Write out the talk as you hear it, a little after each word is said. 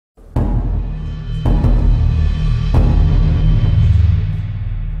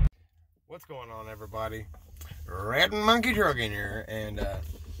going on, everybody? Red Monkey Trucking here, and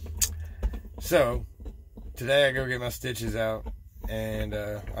so today I go get my stitches out, and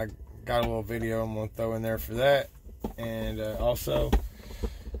I got a little video I'm gonna throw in there for that, and also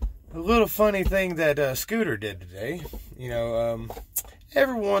a little funny thing that Scooter did today. You know,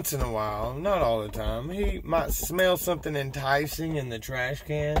 every once in a while, not all the time, he might smell something enticing in the trash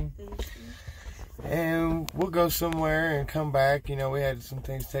can. And we'll go somewhere and come back. You know, we had some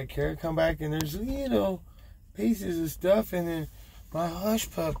things to take care of. Come back and there's, you know, pieces of stuff. And then my hush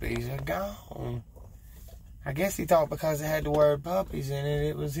puppies are gone. I guess he thought because it had the word puppies in it,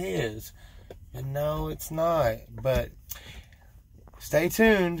 it was his. But no, it's not. But stay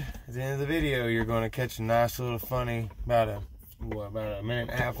tuned. At the end of the video, you're going to catch a nice little funny, about a minute and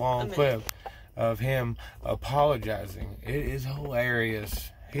a half long clip of him apologizing. It is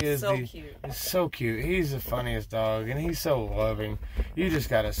hilarious. He is so cute. He's so cute. He's the funniest dog, and he's so loving. You just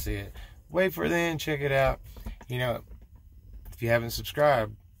gotta see it. Wait for then, check it out. You know, if you haven't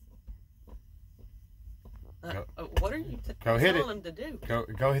subscribed, what are you telling him to do?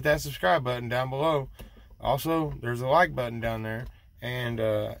 Go hit that subscribe button down below. Also, there's a like button down there and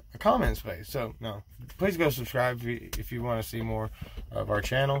a comment space. So, no, please go subscribe if you want to see more of our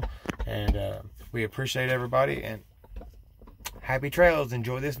channel. And we appreciate everybody. And happy trails.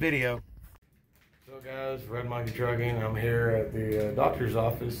 Enjoy this video. So guys, Red Monkey Trucking. I'm here at the doctor's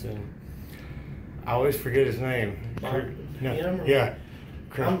office, and I always forget his name. Yeah.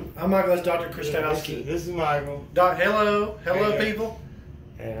 I'm Michael. That's Dr. Chrostowski. This is Michael. Hello people.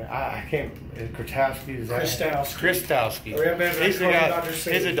 And I can't. Chrostowski is that? Chrostowski.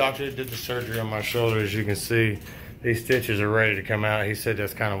 He's a doctor that did the surgery on my shoulder. As you can see, these stitches are ready to come out. He said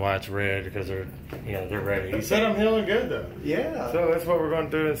that's kind of why it's red, because they're ready. He said I'm healing good though. Yeah. So that's what we're going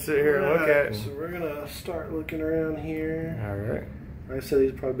to do and sit here and look at. So we're going to start looking around here. All right. Like I said,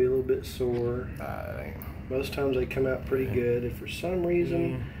 these probably a little bit sore. Most times they come out pretty good. If for some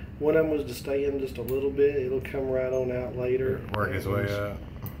reason one of them was to stay in just a little bit, it'll come right on out later. Work its way out.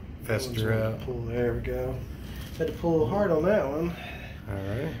 Fester out. There we go. Had to pull hard on that one. All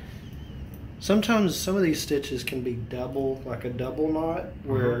right. Sometimes some of these stitches can be double, like a double knot,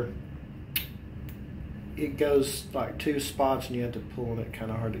 where it goes like two spots and you have to pull, and it kind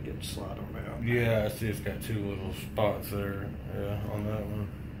of hard to get the slide on out. Yeah, I see it's got two little spots there, on that one.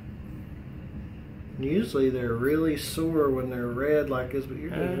 Usually they're really sore when they're red like this, but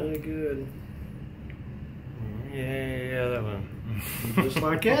you're doing really good. Yeah, that one. Just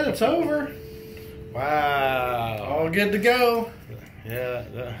like that, it's over. Wow. All good to go. Yeah,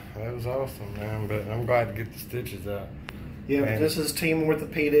 that was awesome, man. But I'm glad to get the stitches out. Yeah, and this is Team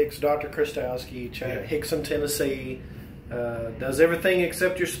Orthopaedics, Dr. Chrostowski, Hixson, Tennessee. Does everything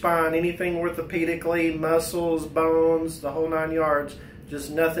except your spine, anything orthopedically, muscles, bones, the whole 9 yards.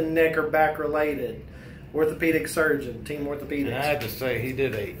 Just nothing neck or back related. Orthopedic surgeon, Team Orthopaedics. And I have to say, he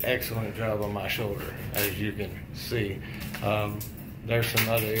did an excellent job on my shoulder, as you can see. There's some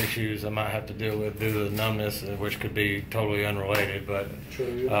other issues I might have to deal with due to the numbness, which could be totally unrelated, but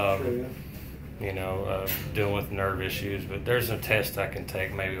true. You know, dealing with nerve issues. But there's a test I can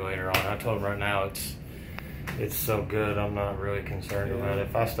take maybe later on. I told him right now it's so good, I'm not really concerned about it.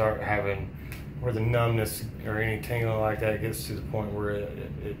 If I start having where the numbness or any tingling like that gets to the point where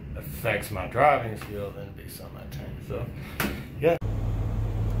it affects my driving skill, then it'd be something I change. So, yeah.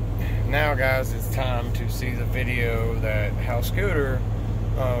 Now, guys, it's time to see the video that how Scooter,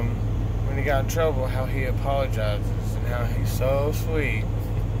 when he got in trouble, how he apologizes and how he's so sweet.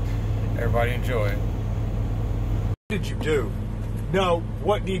 Everybody enjoy it. What did you do? No,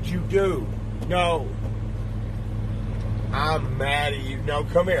 what did you do? No. I'm mad at you. No,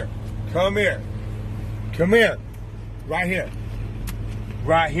 come here. Come here. Come here. Right here.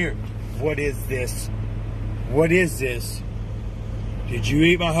 Right here. What is this? What is this? Did you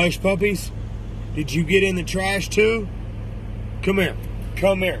eat my hush puppies? Did you get in the trash too? Come here.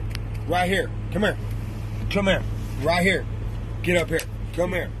 Come here. Right here. Come here. Come here. Right here. Get up here.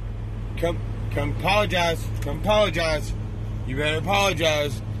 Come here. Come apologize. Come apologize. You better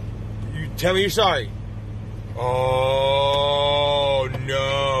apologize. You tell me you're sorry. Oh,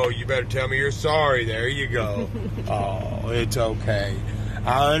 no. You better tell me you're sorry. There you go. Oh, it's okay.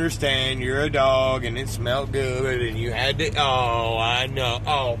 I understand you're a dog and it smelled good and you had to. Oh, I know.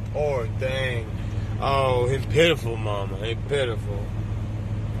 Oh, poor thing. Oh, it's pitiful, Mama. It's pitiful.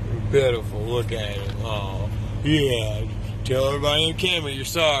 It's pitiful. Look at it. Oh, yeah. Tell everybody on camera you're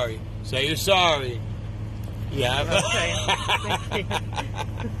sorry. Say you're sorry. Yeah. Okay.